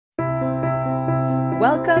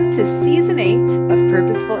Welcome to Season 8 of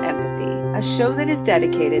Purposeful Empathy, a show that is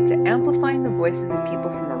dedicated to amplifying the voices of people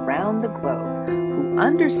from around the globe who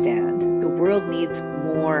understand the world needs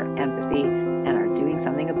more empathy and are doing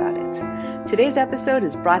something about it. Today's episode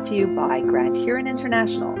is brought to you by Grand Huron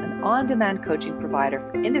International, an on-demand coaching provider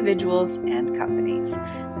for individuals and companies.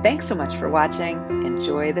 Thanks so much for watching.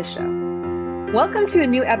 Enjoy the show. Welcome to a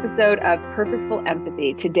new episode of Purposeful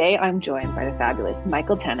Empathy. Today, I'm joined by the fabulous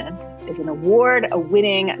Michael Tennant, is an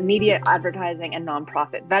award-winning media advertising and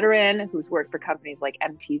nonprofit veteran who's worked for companies like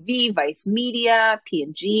MTV, Vice Media,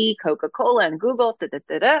 P&G, Coca-Cola, and Google.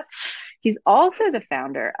 He's also the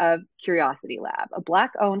founder of Curiosity Lab, a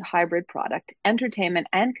Black-owned hybrid product, entertainment,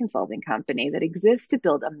 and consulting company that exists to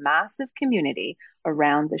build a massive community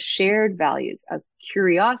around the shared values of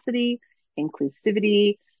curiosity,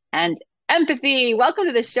 inclusivity, and empathy. Welcome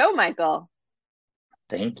to the show, Michael.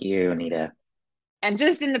 Thank you, Anita. And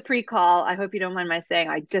just in the pre-call, I hope you don't mind my saying,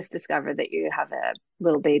 I just discovered that you have a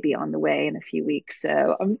little baby on the way in a few weeks.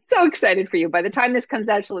 So I'm so excited for you. By the time this comes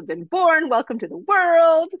out, she'll have been born. Welcome to the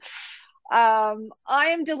world. I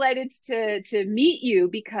am delighted to meet you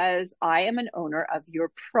because I am an owner of your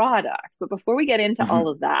product. But before we get into all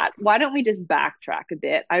of that, why don't we just backtrack a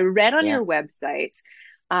bit? I read on Yeah. your website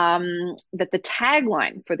that the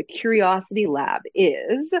tagline for the Curiosity Lab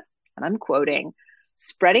is, and I'm quoting,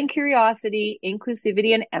 spreading curiosity,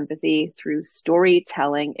 inclusivity, and empathy through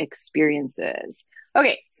storytelling experiences.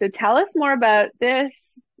 Okay, so tell us more about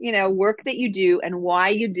this, work that you do and why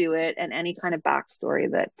you do it, and any kind of backstory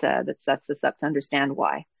that sets us up to understand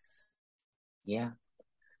why. Yeah.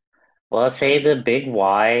 Well, I'll say the big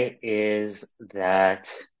why is that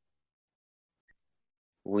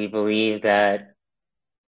we believe that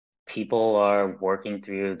people are working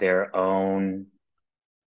through their own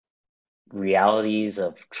realities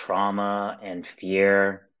of trauma and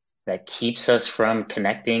fear that keeps us from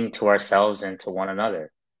connecting to ourselves and to one another.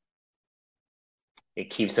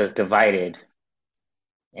 It keeps us divided.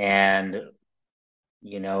 And,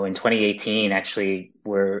 in 2018, actually,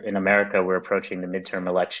 we're in America, we're approaching the midterm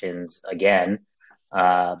elections again.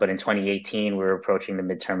 But in 2018, we were approaching the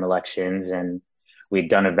midterm elections and we'd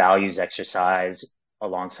done a values exercise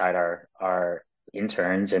alongside our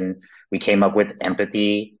interns, and we came up with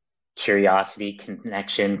empathy, curiosity,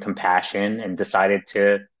 connection, compassion, and decided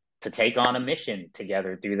to take on a mission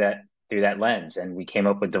together through that lens. And we came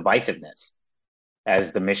up with divisiveness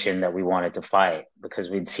as the mission that we wanted to fight because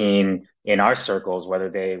we'd seen in our circles, whether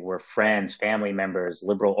they were friends, family members,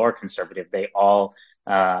 liberal or conservative, they all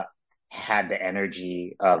had the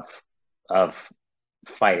energy of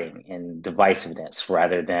fighting and divisiveness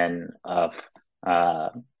rather than of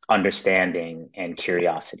understanding and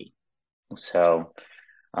curiosity. So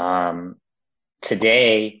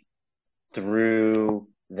today, through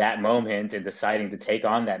that moment and deciding to take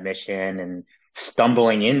on that mission and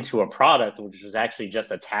stumbling into a product, which was actually just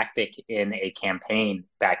a tactic in a campaign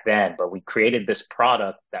back then, but we created this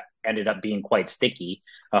product that ended up being quite sticky.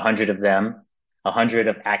 100 of them, 100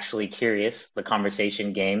 of Actually Curious, the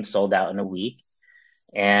conversation game, sold out in a week.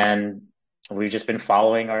 And we've just been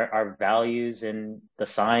following our values and the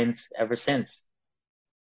signs ever since.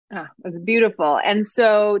 Ah, that's beautiful. And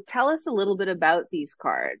so tell us a little bit about these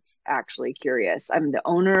cards, Actually Curious. I'm the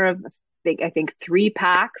owner of, I think 3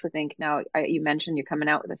 packs. I think now you mentioned you're coming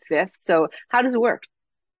out with a fifth. So how does it work?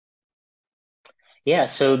 Yeah,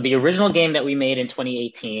 so the original game that we made in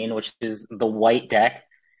 2018, which is the white deck,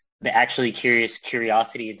 the Actually Curious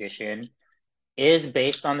Curiosity Edition, is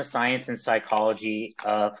based on the science and psychology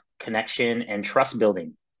of connection and trust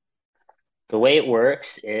building. The way it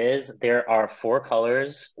works is there are 4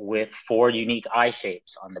 colors with 4 unique eye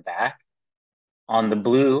shapes on the back. On the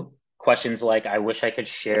blue, questions like, I wish I could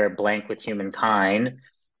share blank with humankind.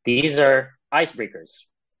 These are icebreakers.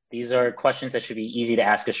 These are questions that should be easy to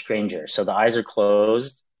ask a stranger. So the eyes are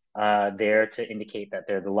closed, there to indicate that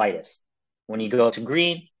they're the lightest. When you go to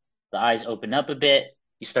green, the eyes open up a bit.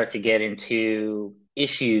 You start to get into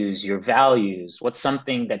issues, your values. What's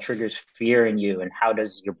something that triggers fear in you, and how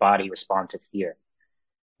does your body respond to fear?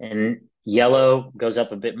 And yellow goes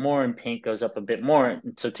up a bit more, and pink goes up a bit more.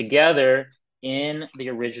 And so together, in the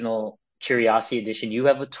original Curiosity Edition, you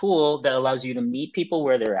have a tool that allows you to meet people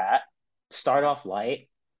where they're at, start off light,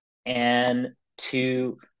 and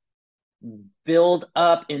to build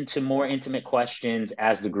up into more intimate questions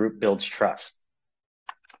as the group builds trust.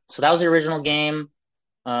 So that was the original game.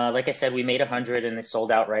 Like I said, we made 100 and they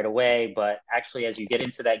sold out right away. But actually, as you get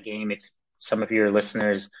into that game, if some of your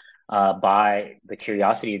listeners buy the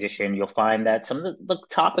Curiosity Edition, you'll find that some of the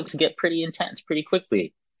topics get pretty intense pretty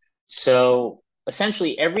quickly. So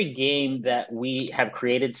essentially every game that we have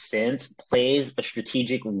created since plays a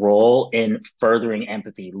strategic role in furthering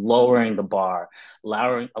empathy, lowering the bar,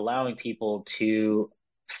 allowing people to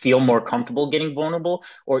feel more comfortable getting vulnerable,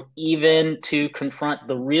 or even to confront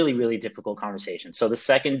the really, really difficult conversations. So the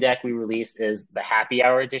second deck we released is the Happy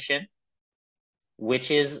Hour edition,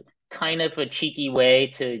 which is kind of a cheeky way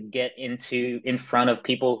to get in front of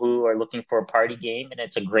people who are looking for a party game. And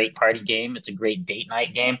it's a great party game. It's a great date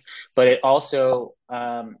night game, but it also,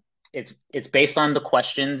 it's based on the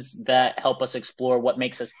questions that help us explore what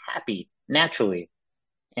makes us happy naturally.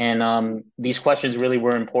 And these questions really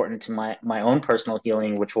were important to my own personal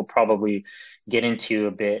healing, which we'll probably get into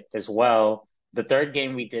a bit as well. The third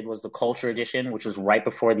game we did was the Culture Edition, which was right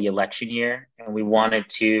before the election year, and we wanted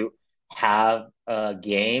to have a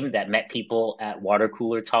game that met people at water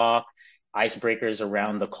cooler talk, icebreakers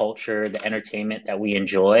around the culture, the entertainment that we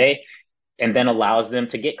enjoy, and then allows them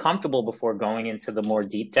to get comfortable before going into the more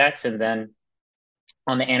deep decks. And then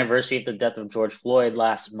on the anniversary of the death of George Floyd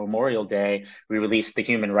last Memorial Day, we released the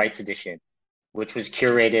Human Rights Edition, which was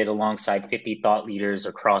curated alongside 50 thought leaders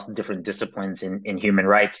across different disciplines in human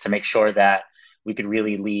rights to make sure that we could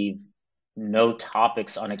really leave no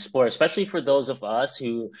topics unexplored, especially for those of us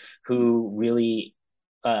who really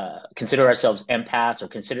consider ourselves empaths or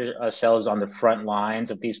consider ourselves on the front lines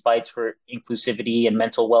of these fights for inclusivity and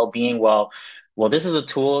mental well-being. Well, this is a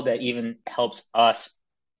tool that even helps us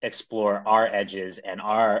explore our edges and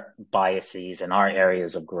our biases and our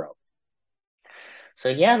areas of growth. So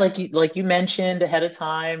yeah, like you mentioned ahead of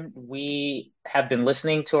time, we have been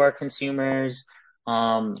listening to our consumers.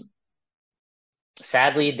 Um,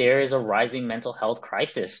 Sadly, there is a rising mental health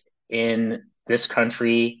crisis in this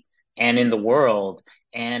country and in the world,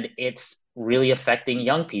 and it's really affecting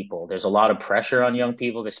young people. There's a lot of pressure on young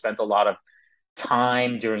people. They spent a lot of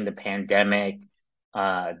time during the pandemic,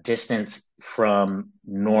 distance from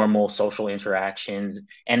normal social interactions,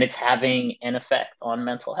 and it's having an effect on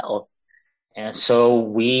mental health. And so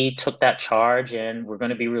we took that charge, and we're going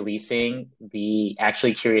to be releasing the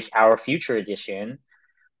Actually Curious Our Future edition,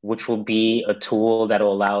 which will be a tool that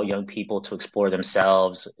will allow young people to explore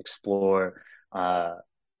themselves, explore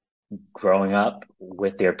growing up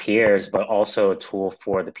with their peers, but also a tool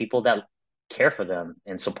for the people that care for them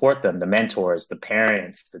and support them, the mentors, the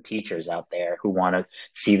parents, the teachers out there who want to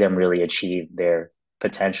see them really achieve their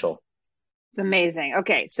potential. It's amazing.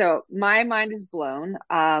 Okay, so my mind is blown.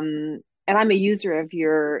 And I'm a user of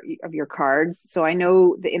your cards, so I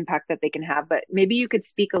know the impact that they can have, but maybe you could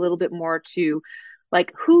speak a little bit more to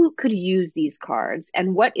like who could use these cards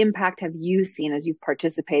and what impact have you seen as you've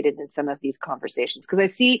participated in some of these conversations? Because I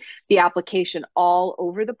see the application all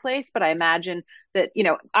over the place, but I imagine that, you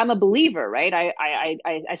know, I'm a believer, right?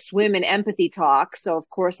 I swim in empathy talk, so of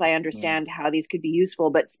course I Yeah. understand how these could be useful,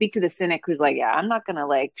 but speak to the cynic who's like, yeah, I'm not gonna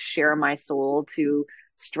like share my soul to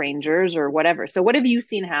strangers or whatever. So what have you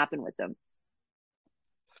seen happen with them?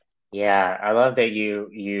 Yeah, I love that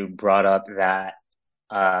you brought up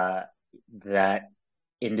uh that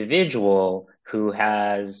individual who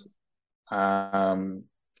has um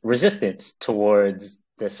resistance towards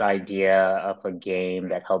this idea of a game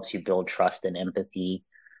that helps you build trust and empathy.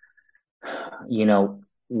 You know,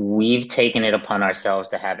 we've taken it upon ourselves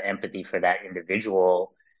to have empathy for that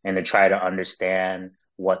individual and to try to understand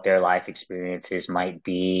what their life experiences might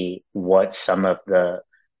be, what some of the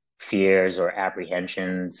fears or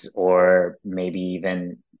apprehensions, or maybe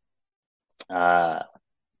even uh,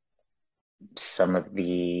 some of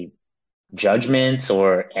the judgments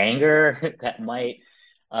or anger that might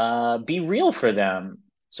be real for them.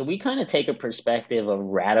 So we kind of take a perspective of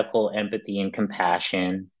radical empathy and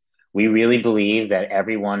compassion. We really believe that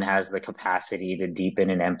everyone has the capacity to deepen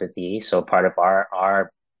in empathy. So part of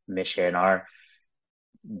our mission, our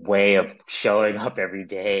way of showing up every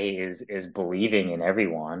day is believing in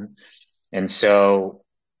everyone. And so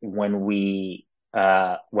when we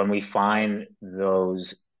find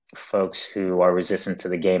those folks who are resistant to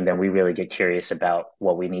the game, then we really get curious about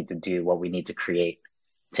what we need to do, what we need to create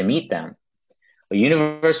to meet them. A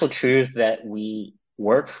universal truth that we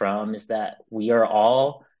work from is that we are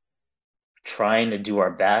all trying to do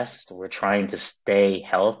our best. We're trying to stay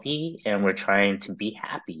healthy and we're trying to be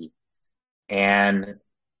happy. And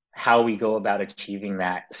how we go about achieving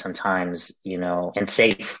that sometimes, you know, and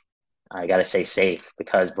safe. I gotta say safe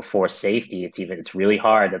because before safety, it's really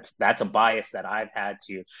hard. That's a bias that I've had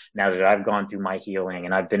to now that I've gone through my healing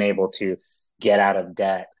and I've been able to get out of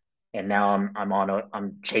debt. And now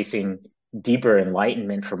I'm chasing deeper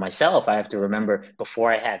enlightenment for myself. I have to remember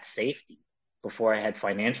before I had safety, before I had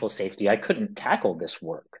financial safety, I couldn't tackle this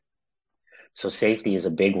work. So safety is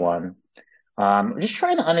a big one. Just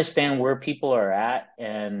trying to understand where people are at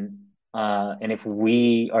and if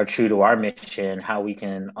we are true to our mission, how we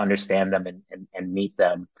can understand them and meet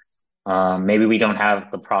them. Maybe we don't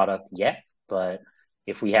have the product yet, but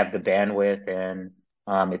if we have the bandwidth and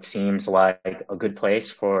it seems like a good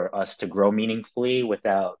place for us to grow meaningfully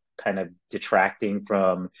without kind of detracting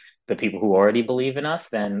from the people who already believe in us,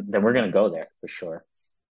 then we're going to go there for sure.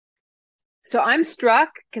 So I'm struck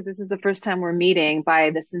because this is the first time we're meeting by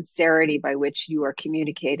the sincerity by which you are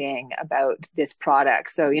communicating about this product.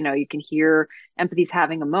 So, you can hear empathy's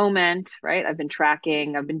having a moment, right? I've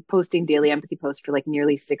been posting daily empathy posts for like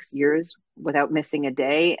nearly 6 years without missing a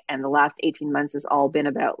day. And the last 18 months has all been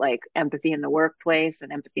about like empathy in the workplace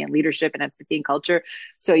and empathy in leadership and empathy in culture.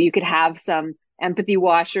 So you could have some empathy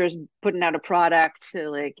washers putting out a product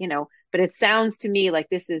to but it sounds to me like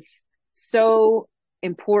this is so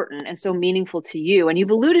important and so meaningful to you. And you've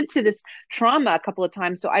alluded to this trauma a couple of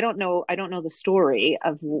times, so I don't know the story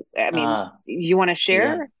of, I mean, Uh, you want to yeah.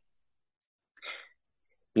 share?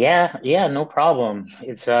 Yeah, no problem.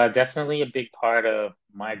 It's definitely a big part of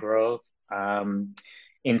my growth.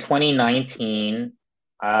 In 2019,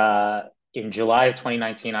 uh, in July of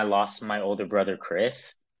 2019, I lost my older brother,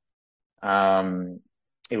 Chris. Um,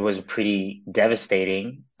 it was pretty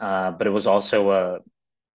devastating, but it was also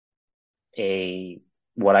a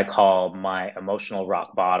what I call my emotional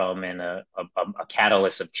rock bottom and a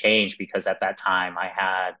catalyst of change because at that time I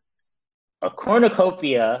had a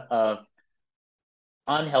cornucopia of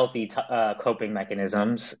unhealthy coping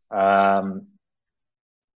mechanisms. Being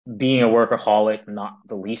a workaholic, not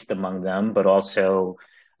the least among them, but also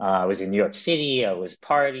I was in New York City. I was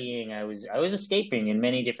partying. I was escaping in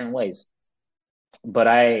many different ways. But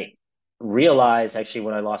I realized actually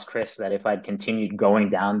when I lost Chris that if I'd continued going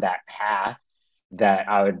down that path, that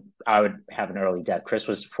I would have an early death. Chris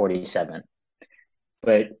was 47.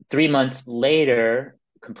 But 3 months later,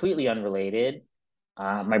 completely unrelated,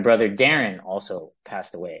 my brother Darren also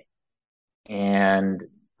passed away. And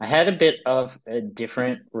I had a bit of a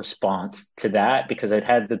different response to that because I'd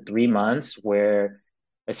had the 3 months where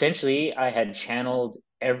essentially I had channeled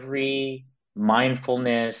every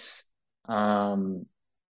mindfulness, um,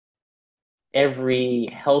 every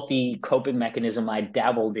healthy coping mechanism I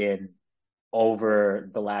dabbled in over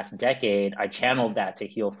the last decade. I channeled that to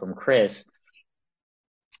heal from Chris.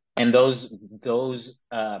 And those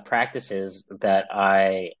practices that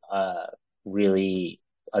I really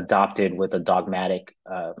adopted with a dogmatic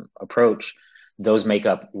approach, those make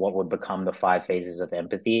up what would become the five phases of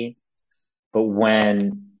empathy. But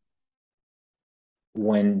when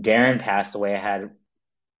Darren passed away, I had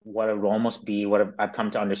what would almost be what I've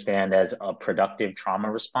come to understand as a productive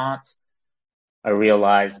trauma response. I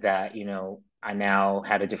realized that, I now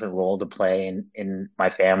had a different role to play in my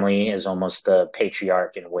family as almost the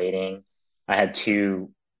patriarch in waiting. I had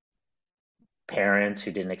two parents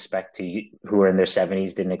who were in their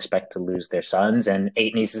 70s, didn't expect to lose their sons, and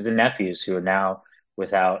eight nieces and nephews who are now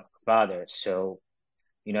without fathers. So,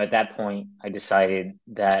 at that point, I decided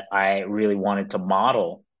that I really wanted to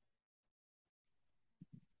model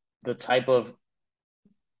the type of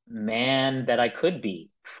man that I could be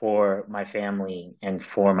for my family and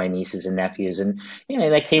for my nieces and nephews. And,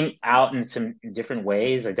 that came out in some different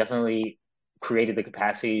ways. I definitely created the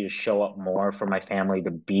capacity to show up more for my family,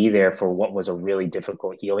 to be there for what was a really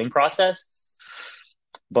difficult healing process.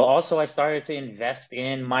 But also, I started to invest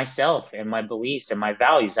in myself and my beliefs and my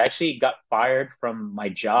values. I actually got fired from my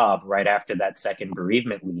job right after that second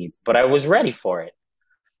bereavement leave, but I was ready for it.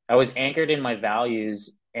 I was anchored in my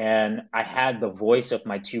values, and I had the voice of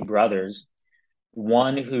my two brothers,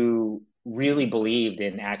 one who really believed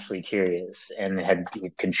in Actually Curious and had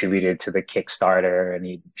contributed to the Kickstarter, and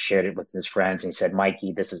he shared it with his friends. And he said,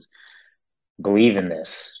 Mikey, believe in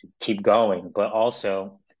this, keep going. But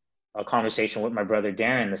also a conversation with my brother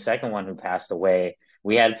Darren, the second one who passed away.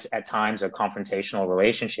 We had at times a confrontational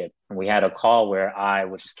relationship, and we had a call where I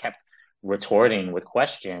just kept retorting with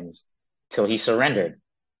questions till he surrendered.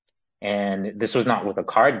 And this was not with a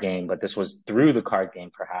card game, but this was through the card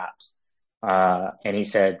game, perhaps. And he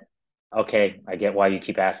said, okay, I get why you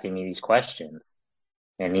keep asking me these questions.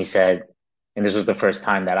 And he said, and this was the first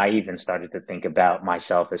time that I even started to think about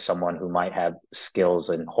myself as someone who might have skills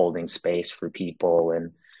in holding space for people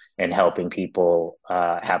and helping people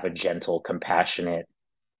have a gentle, compassionate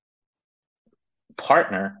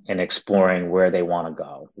partner in exploring where they want to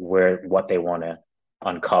go, what they want to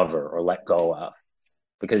uncover or let go of.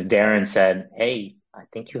 Because Darren said, hey, I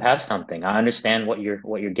think you have something. I understand what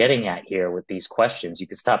you're getting at here with these questions. You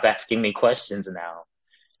can stop asking me questions now,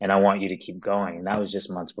 and I want you to keep going. And that was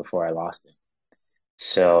just months before I lost him.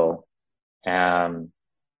 So, um,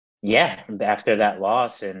 yeah, after that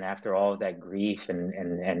loss and after all of that grief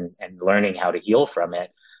and learning how to heal from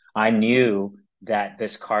it, I knew that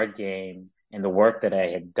this card game and the work that I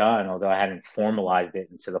had done, although I hadn't formalized it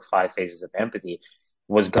into the five phases of empathy,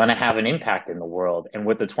 was going to have an impact in the world. And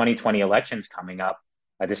with the 2020 elections coming up,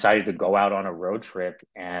 I decided to go out on a road trip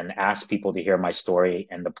and ask people to hear my story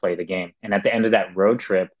and to play the game. And at the end of that road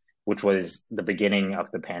trip, which was the beginning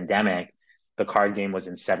of the pandemic, the card game was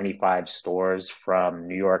in 75 stores from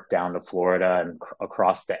New York down to Florida and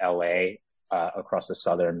across to LA, across the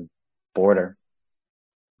southern border.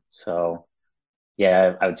 So,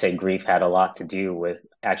 yeah, I would say grief had a lot to do with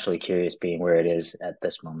Actually Curious being where it is at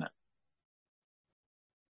this moment.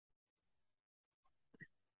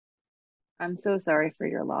 I'm so sorry for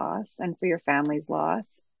your loss and for your family's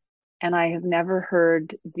loss. And I have never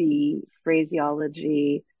heard the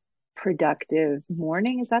phraseology productive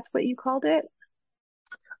mourning. Is that what you called it?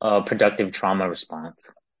 Productive trauma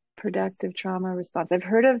response. Productive trauma response. I've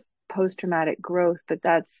heard of post-traumatic growth, but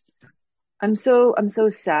I'm so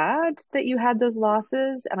sad that you had those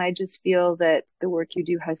losses, and I just feel that the work you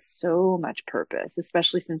do has so much purpose,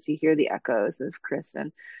 especially since you hear the echoes of Chris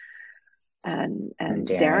and And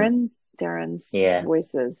Darren, Darren's yeah.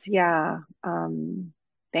 voices. Yeah.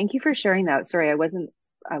 Thank you for sharing that. Sorry, I wasn't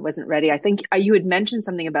ready. I think you had mentioned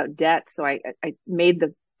something about debt, so I made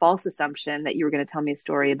the false assumption that you were going to tell me a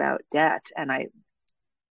story about debt, and I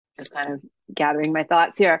just kind of gathering my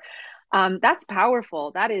thoughts here. That's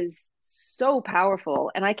powerful. That is so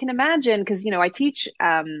powerful. And I can imagine because, I teach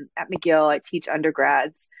at McGill, I teach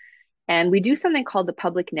undergrads, and we do something called the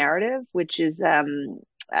public narrative, which is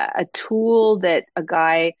a tool that a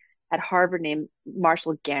guy at Harvard named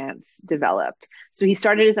Marshall Gantz developed. So he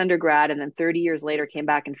started his undergrad and then 30 years later came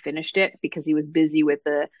back and finished it because he was busy with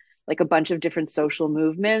a bunch of different social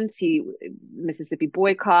movements. Mississippi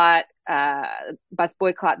boycott, bus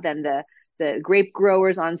boycott, then the grape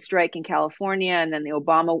growers on strike in California, and then the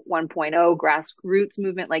Obama 1.0 grassroots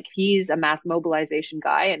movement. Like he's a mass mobilization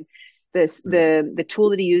guy, and the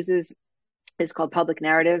tool that he uses is called public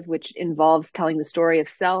narrative, which involves telling the story of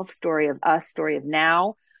self, story of us, story of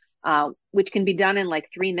now, which can be done in like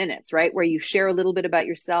 3 minutes, right? Where you share a little bit about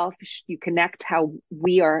yourself, you connect how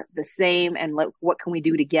we are the same, and what can we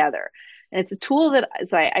do together. And it's a tool that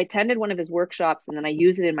so I attended one of his workshops, and then I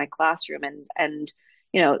use it in my classroom, and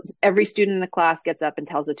every student in the class gets up and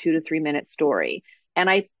tells a 2 to 3 minute story,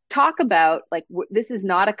 and I talk about like this is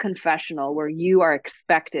not a confessional where you are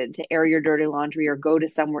expected to air your dirty laundry or go to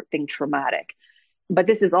something traumatic, but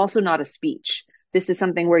this is also not a speech. This is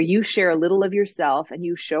something where you share a little of yourself and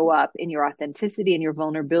you show up in your authenticity and your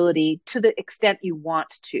vulnerability to the extent you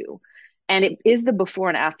want to. And it is the before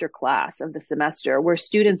and after class of the semester where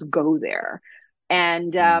students go there.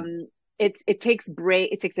 And it takes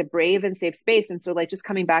a brave and safe space. And so like just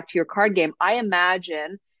coming back to your card game, I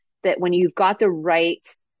imagine that when you've got the right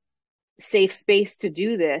safe space to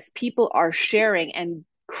do this, people are sharing and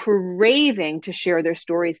craving to share their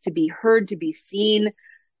stories, to be heard, to be seen,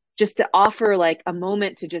 just to offer like a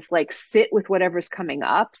moment to just like sit with whatever's coming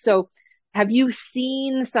up. So have you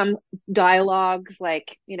seen some dialogues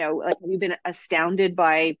like have you been astounded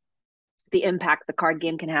by the impact the card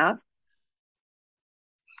game can have?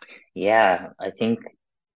 Yeah, I think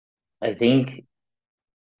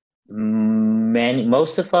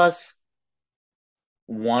most of us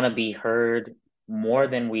want to be heard more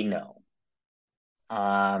than we know.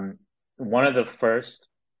 One of the first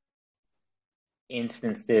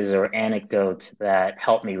instances or anecdotes that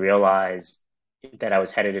helped me realize that I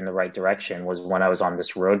was headed in the right direction was when I was on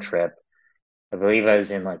this road trip. I believe I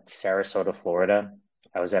was in like Sarasota, Florida.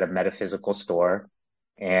 I was at a metaphysical store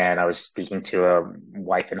and I was speaking to a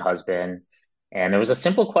wife and husband. And there was a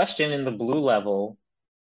simple question in the blue level,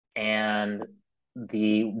 and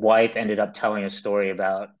the wife ended up telling a story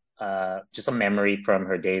about just a memory from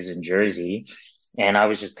her days in Jersey. And I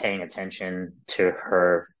was just paying attention to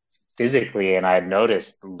her physically, and I had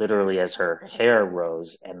noticed literally as her hair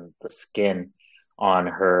rose and the skin on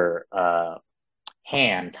her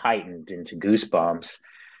hand tightened into goosebumps.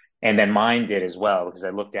 And then mine did as well, because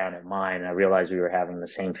I looked down at mine and I realized we were having the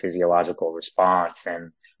same physiological response.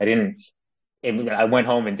 And I didn't, I went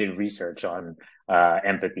home and did research on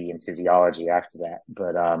empathy and physiology after that.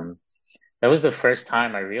 But that was the first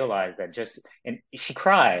time I realized that and she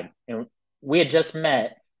cried, and we had just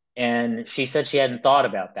met, and she said she hadn't thought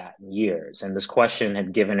about that in years. And this question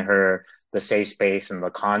had given her the safe space and the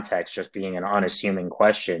context, just being an unassuming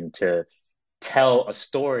question to tell a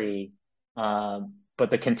story. But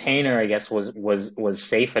the container, I guess, was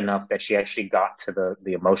safe enough that she actually got to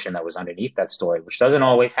the emotion that was underneath that story, which doesn't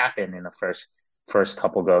always happen in the first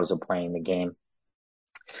couple goes of playing the game.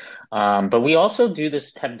 But we also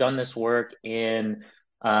have done this work in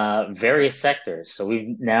various sectors. So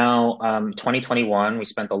we've now, 2021, we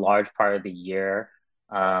spent a large part of the year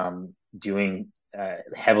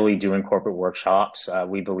heavily doing corporate workshops.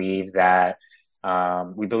 We believe that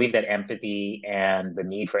empathy and the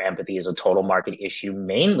need for empathy is a total market issue,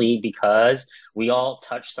 mainly because we all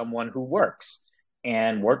touch someone who works.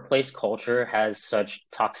 And workplace culture has such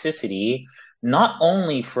toxicity, not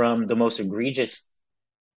only from the most egregious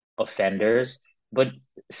offenders, but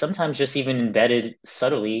sometimes just even embedded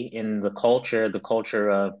subtly in the culture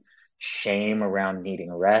of shame around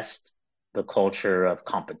needing rest, the culture of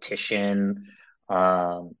competition,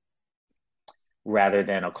 um, rather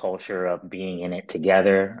than a culture of being in it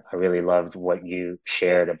together. I really loved what you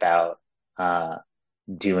shared about uh,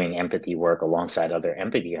 doing empathy work alongside other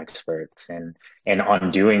empathy experts and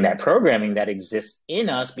on doing that programming that exists in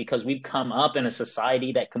us because we've come up in a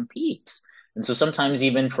society that competes. And so sometimes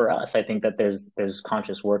even for us, I think that there's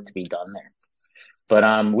conscious work to be done there.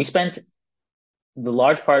 But we spent the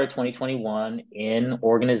large part of 2021 in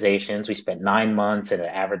organizations. We spent 9 months at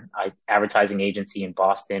an advertising agency in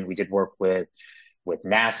Boston. We did work with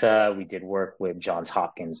NASA. We did work with Johns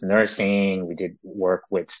Hopkins Nursing. We did work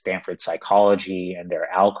with Stanford Psychology and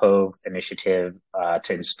their Alcove initiative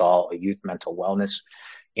to install a youth mental wellness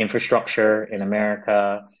infrastructure in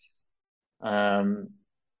America. Um,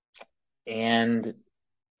 and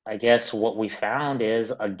I guess what we found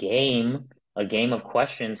is a game of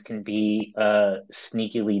questions can be a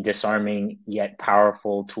sneakily disarming yet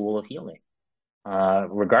powerful tool of healing,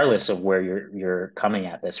 regardless of where you're coming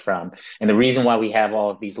at this from. And the reason why we have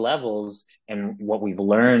all of these levels and what we've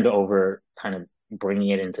learned over kind of bringing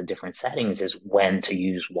it into different settings is when to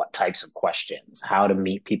use what types of questions, how to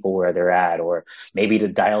meet people where they're at, or maybe to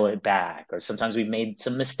dial it back. Or sometimes we've made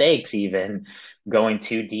some mistakes even going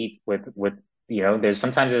too deep with there's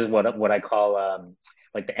what I call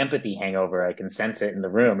like the empathy hangover. I can sense it in the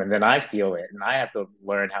room and then I feel it and I have to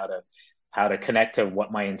learn how to connect to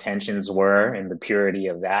what my intentions were and the purity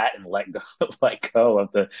of that and let go of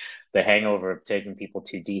the hangover of taking people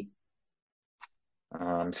too deep.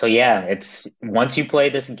 So yeah, it's once you play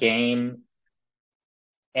this game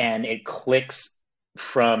and it clicks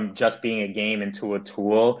from just being a game into a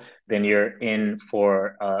tool, then you're in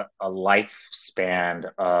for a lifespan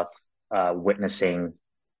of witnessing,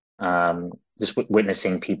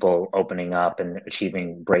 witnessing people opening up and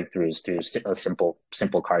achieving breakthroughs through a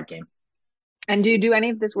simple card game. And do you do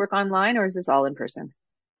any of this work online or is this all in person?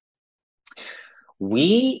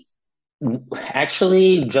 We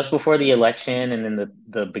actually, just before the election and in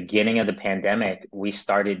the beginning of the pandemic, we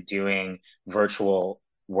started doing virtual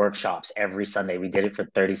workshops every Sunday. We did it for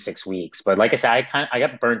 36 weeks. But like I said, I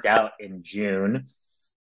got burnt out in June.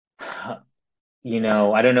 I don't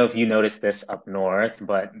know if you noticed this up north,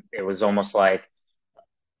 but it was almost like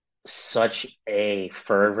such a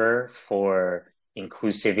fervor for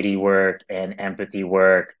inclusivity work and empathy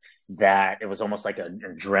work that it was almost like an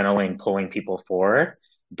adrenaline pulling people forward.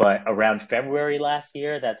 But around February last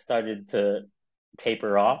year, that started to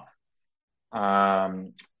taper off.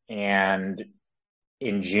 And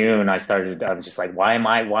in June, I was just like, why am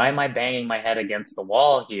I banging my head against the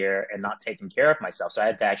wall here and not taking care of myself? So I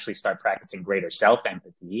had to actually start practicing greater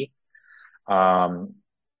self-empathy. Um,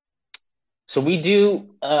 so we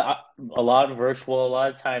do a lot of virtual. A lot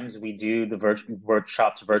of times we do the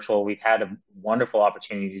workshops virtual. We've had a wonderful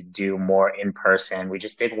opportunity to do more in person. We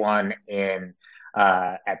just did one in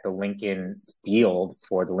at the Lincoln Field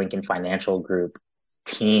for the Lincoln Financial Group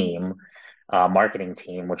team, marketing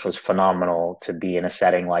team, which was phenomenal to be in a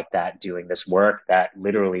setting like that, doing this work that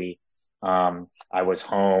literally I was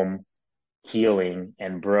home healing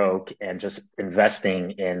and broke and just investing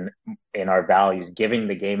in our values, giving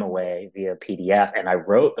the game away via PDF. And I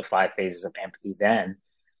wrote the 5 phases of empathy then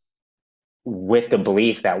with the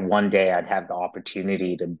belief that one day I'd have the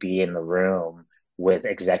opportunity to be in the room with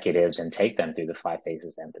executives and take them through the 5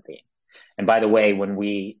 phases of empathy. And by the way, when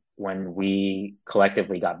we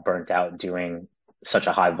collectively got burnt out doing such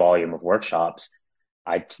a high volume of workshops,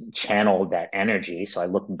 I channeled that energy. So I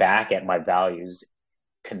looked back at my values,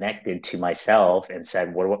 connected to myself and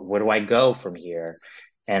said, where do I go from here?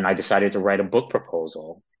 And I decided to write a book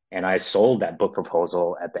proposal and I sold that book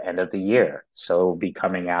proposal at the end of the year. So be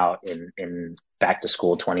coming out in back to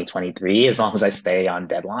school 2023, as long as I stay on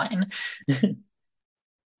deadline.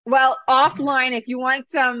 Well, offline, if you want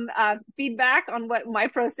some feedback on what my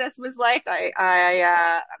process was like,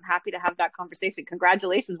 I'm happy to have that conversation.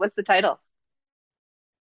 Congratulations. What's the title?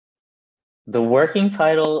 The working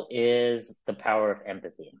title is The Power of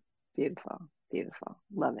Empathy. Beautiful, beautiful.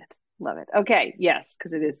 Love it. Love it. Okay, yes,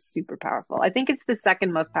 because it is super powerful. I think it's the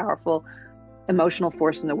second most powerful emotional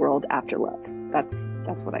force in the world after love. That's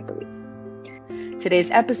what I believe. Today's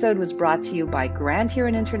episode was brought to you by Grand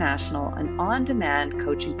Huron International, an on-demand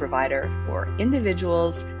coaching provider for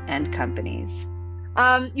individuals and companies.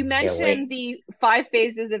 You mentioned the 5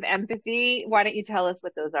 phases of empathy. Why don't you tell us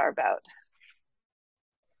what those are about?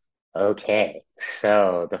 Okay,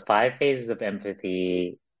 so the 5 phases of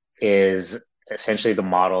empathy is essentially the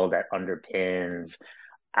model that underpins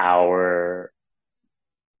our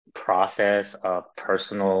process of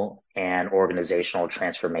personal and organizational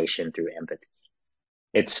transformation through empathy.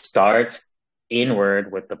 It starts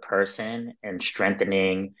inward with the person and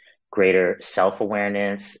strengthening greater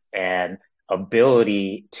self-awareness and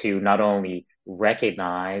ability to not only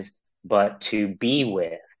recognize, but to be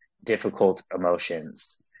with difficult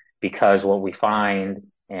emotions. Because what we find,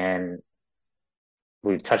 and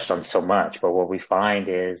we've touched on so much, but what we find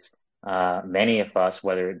is many of us,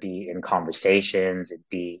 whether it be in conversations, it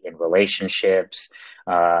be in relationships,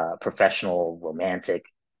 professional, romantic,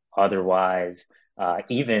 otherwise,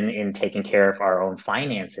 even in taking care of our own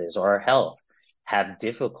finances or our health, have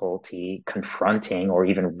difficulty confronting or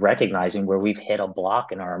even recognizing where we've hit a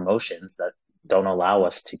block in our emotions that don't allow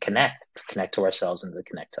us to connect to ourselves and to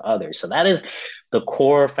connect to others. So that is the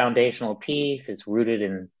core foundational piece. It's rooted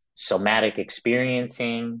in somatic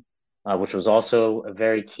experiencing, which was also a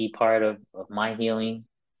very key part of my healing.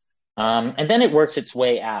 And then it works its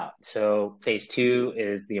way out. So phase 2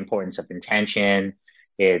 is the importance of intention.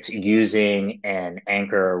 It's using an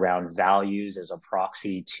anchor around values as a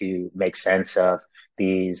proxy to make sense of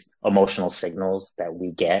these emotional signals that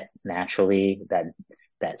we get naturally, that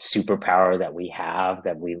superpower that we have,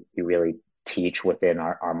 that we really teach within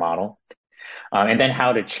our model. And then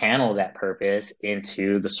how to channel that purpose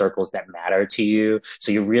into the circles that matter to you.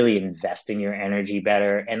 So you're really investing your energy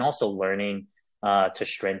better, and also learning to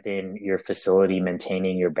strengthen your facility,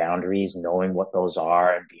 maintaining your boundaries, knowing what those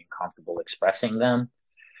are and being comfortable expressing them.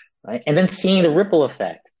 Right? And then seeing the ripple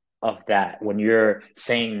effect of that. When you're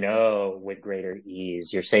saying no with greater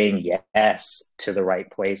ease, you're saying yes to the right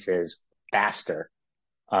places faster.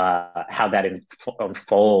 How that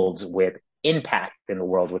unfolds with impact in the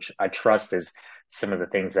world, which I trust is some of the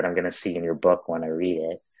things that I'm going to see in your book when I read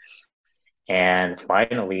it. And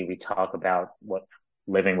finally, we talk about what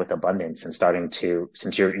living with abundance and starting to,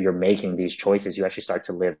 since you're making these choices, you actually start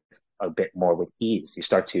to live a bit more with ease. I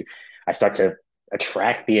start to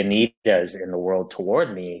attract the Anitas in the world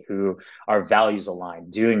toward me who are values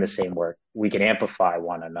aligned, doing the same work. We can amplify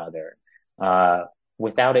one another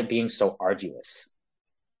without it being so arduous.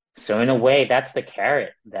 So in a way, that's the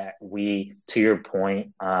carrot that we, to your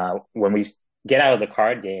point, when we get out of the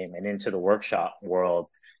card game and into the workshop world,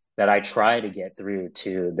 that I try to get through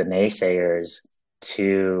to the naysayers,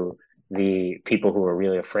 to the people who are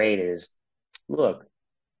really afraid is, look,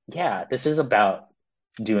 yeah, this is about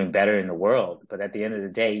doing better in the world. But at the end of the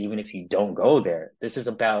day, even if you don't go there, this is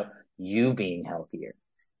about you being healthier,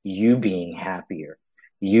 you being happier,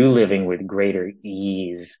 you living with greater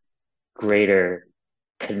ease, greater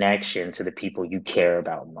connection to the people you care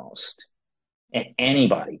about most. And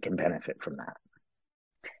anybody can benefit from that.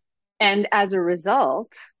 And as a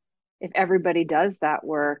result, if everybody does that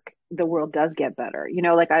work, the world does get better.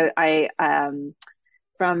 Like I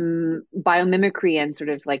from biomimicry and sort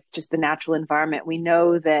of like just the natural environment, we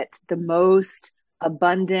know that the most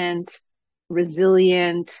abundant,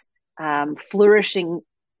 resilient, flourishing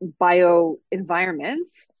bio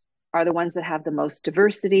environments are the ones that have the most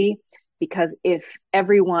diversity, because if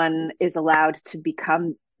everyone is allowed to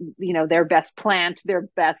become, their best plant, their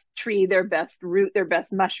best tree, their best root, their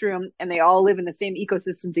best mushroom, and they all live in the same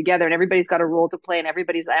ecosystem together, and everybody's got a role to play and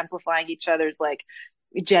everybody's amplifying each other's like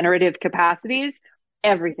generative capacities,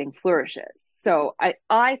 everything flourishes. So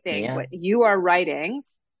I think what you are writing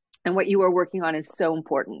and what you are working on is so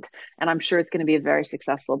important, and I'm sure it's going to be a very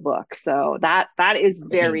successful book. So that is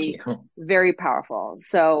very, very powerful.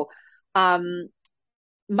 So,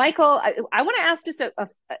 Michael, I want to ask just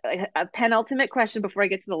a penultimate question before I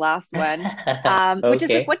get to the last one, which is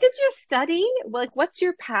like, what did you study? Like, what's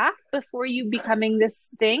your path before you becoming this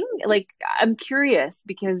thing? Like, I'm curious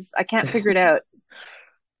because I can't figure it out.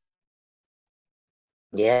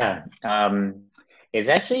 Yeah. It's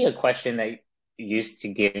actually a question that used to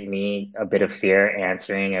give me a bit of fear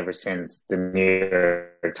answering ever since the New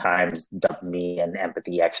York Times dubbed me an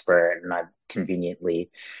empathy expert, and I've conveniently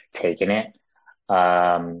taken it.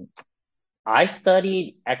 I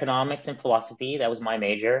studied economics and philosophy. That was my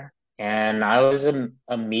major. And I was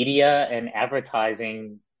a media and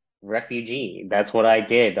advertising refugee. That's what I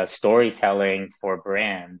did, storytelling for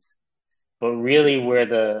brands. But really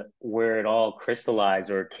where it all crystallized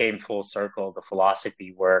or came full circle, the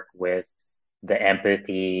philosophy work with the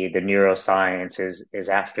empathy, the neuroscience is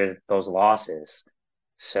after those losses.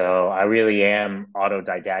 So I really am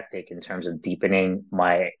autodidactic in terms of deepening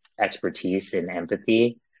my expertise in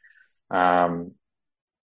empathy. Um,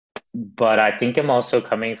 but I think I'm also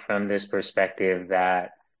coming from this perspective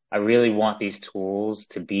that I really want these tools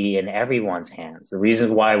to be in everyone's hands. The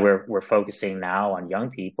reason why we're focusing now on young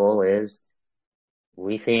people is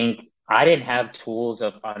we think I didn't have tools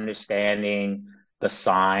of understanding the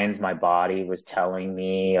signs my body was telling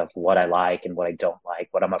me of what I like and what I don't like,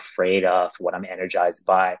 what I'm afraid of, what I'm energized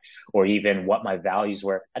by, or even what my values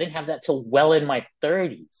were. I didn't have that till well in my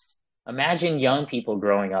 30s. Imagine young people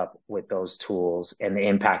growing up with those tools and the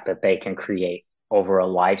impact that they can create over a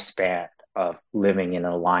lifespan of living in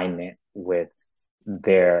alignment with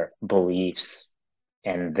their beliefs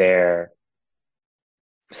and their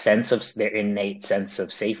innate sense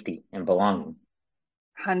of safety and belonging.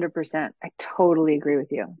 100%. I totally agree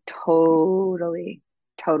with you. Totally,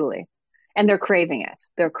 totally. And they're craving it.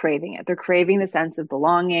 They're craving it. They're craving the sense of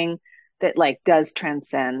belonging that like does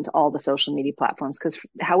transcend all the social media platforms. Because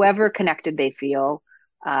however connected they feel,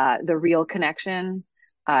 the real connection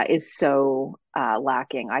is so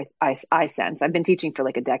lacking. I sense. I've been teaching for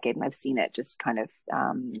like a decade, and I've seen it just kind of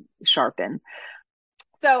sharpen.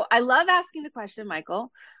 So I love asking the question,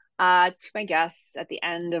 Michael, to my guests at the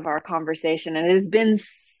end of our conversation. And it has been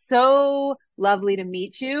so lovely to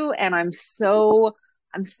meet you. And I'm so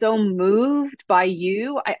moved by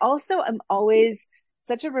you. I also am always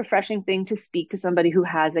such a refreshing thing to speak to somebody who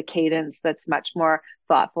has a cadence that's much more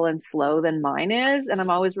thoughtful and slow than mine is. And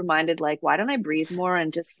I'm always reminded, like, why don't I breathe more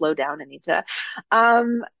and just slow down, Anita?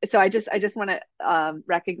 So I just want to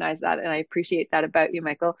recognize that, and I appreciate that about you,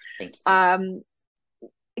 Michael. Thank you.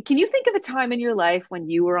 Can you think of a time in your life when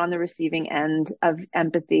you were on the receiving end of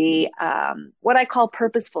empathy, what I call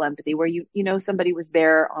purposeful empathy, where you know somebody was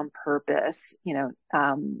there on purpose,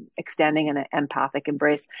 extending an empathic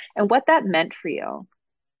embrace, and what that meant for you?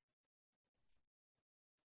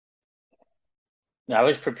 I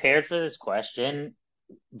was prepared for this question,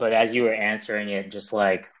 but as you were answering it, just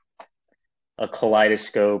like a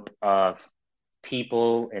kaleidoscope of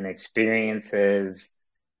people and experiences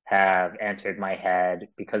have entered my head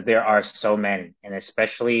because there are so many, and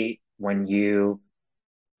especially when you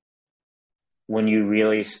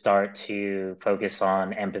really start to focus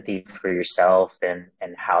on empathy for yourself and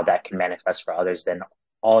how that can manifest for others, then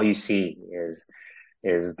all you see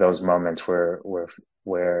is those moments where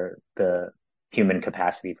the human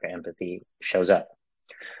capacity for empathy shows up.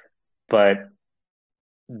 But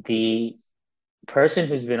the person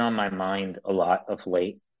who's been on my mind a lot of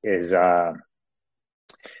late is a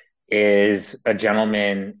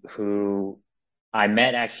gentleman who I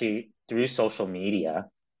met actually through social media.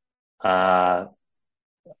 Uh,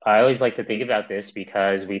 I always like to think about this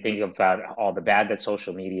because we think about all the bad that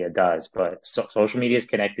social media does, but social media has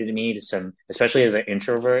connected me to some, especially as an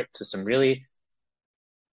introvert, to some really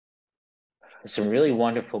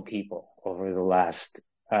wonderful people over the last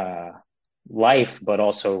uh, life, but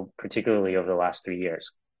also particularly over the last 3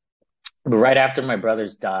 years. But right after my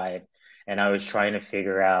brothers died, and I was trying to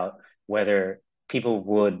figure out whether people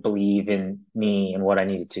would believe in me and what I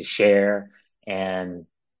needed to share, and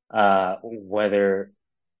whether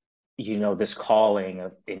this calling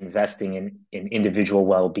of investing in individual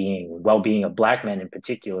well-being of Black men in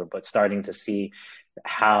particular, but starting to see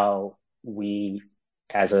how we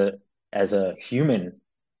as a human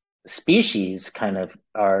species kind of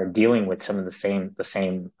are dealing with some of the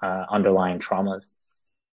same underlying traumas.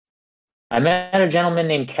 I met a gentleman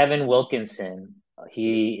named Kevin Wilkinson.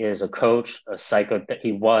 He is a coach,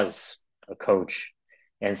 he was a coach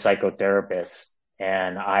and psychotherapist,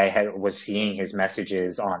 and was seeing his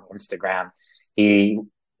messages on Instagram.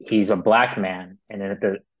 He's a Black man, and at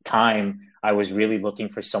the time, I was really looking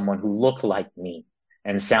for someone who looked like me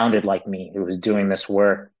and sounded like me, who was doing this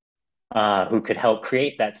work, who could help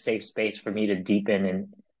create that safe space for me to deepen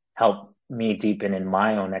and help me deepen in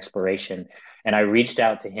my own exploration. And I reached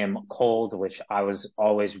out to him cold, which I was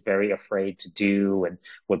always very afraid to do and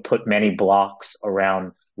would put many blocks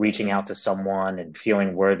around reaching out to someone and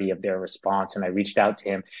feeling worthy of their response. And I reached out to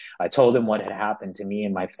him. I told him what had happened to me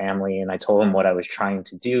and my family, and I told him what I was trying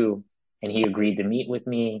to do. And he agreed to meet with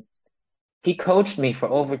me. He coached me for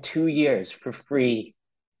over 2 years for free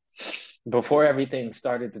before everything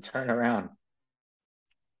started to turn around.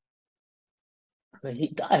 But he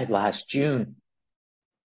died last June.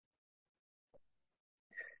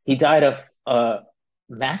 He died of a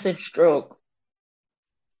massive stroke.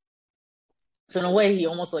 So in a way, he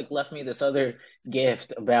almost like left me this other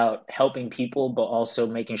gift about helping people, but also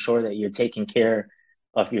making sure that you're taking care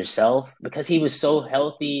of yourself because he was so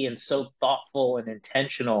healthy and so thoughtful and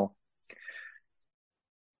intentional.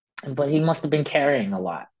 But he must have been carrying a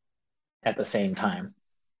lot at the same time.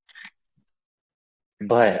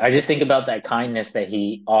 But I just think about that kindness that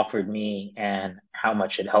he offered me and how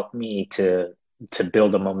much it helped me to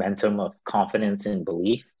build a momentum of confidence and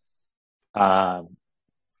belief. Um,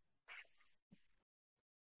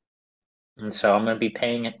 and so I'm going to be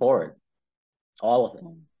paying it forward, all of it.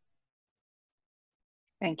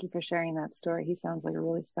 Thank you for sharing that story. He sounds like a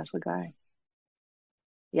really special guy.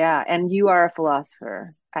 Yeah, and you are a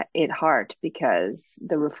philosopher at heart because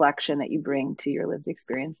the reflection that you bring to your lived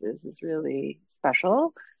experiences is really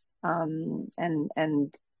special,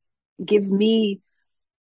 and gives me,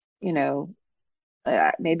 you know,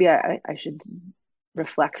 maybe I should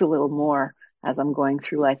reflect a little more as I'm going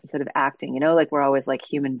through life instead of acting. You know, like we're always like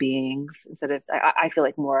human beings instead of I feel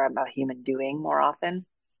like more about human doing more often.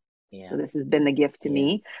 So Yeah. this has been the gift to Yeah.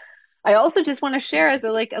 me. I also just want to share as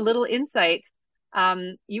a little insight.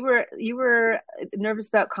 You were nervous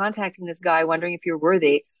about contacting this guy, wondering if you're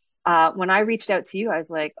worthy. When I reached out to you, I was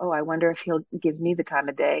like, oh, I wonder if he'll give me the time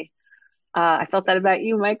of day. I felt that about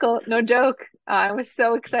you, Michael. No joke. I was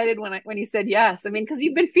so excited when you said yes. I mean, because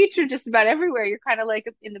you've been featured just about everywhere. You're kind of like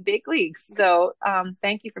in the big leagues. So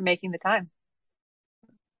thank you for making the time.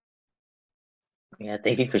 Yeah,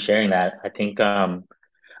 thank you for sharing that. I think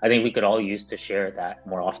we could all use to share that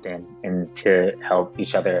more often and to help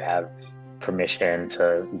each other have permission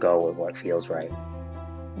to go with what feels right.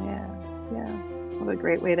 Yeah, yeah. What a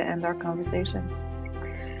great way to end our conversation.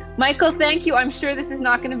 Michael, thank you. I'm sure this is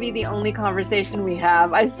not going to be the only conversation we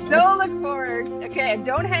have. I so look forward. Okay, and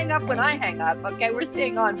don't hang up when I hang up. Okay, we're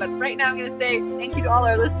staying on. But right now I'm going to say thank you to all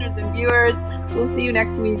our listeners and viewers. We'll see you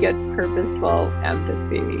next week at Purposeful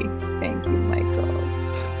Empathy. Thank you, Michael.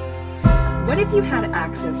 What if you had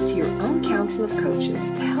access to your own council of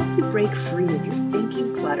coaches to help you break free of your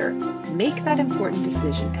thinking clutter, make that important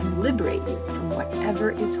decision, and liberate you from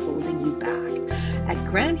whatever is holding you back? At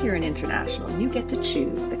Grand Huron International, you get to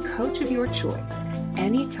choose the coach of your choice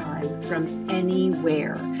anytime from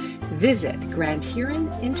anywhere. Visit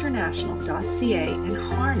grandhuroninternational.ca and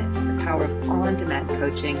harness the power of on-demand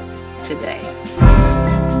coaching today.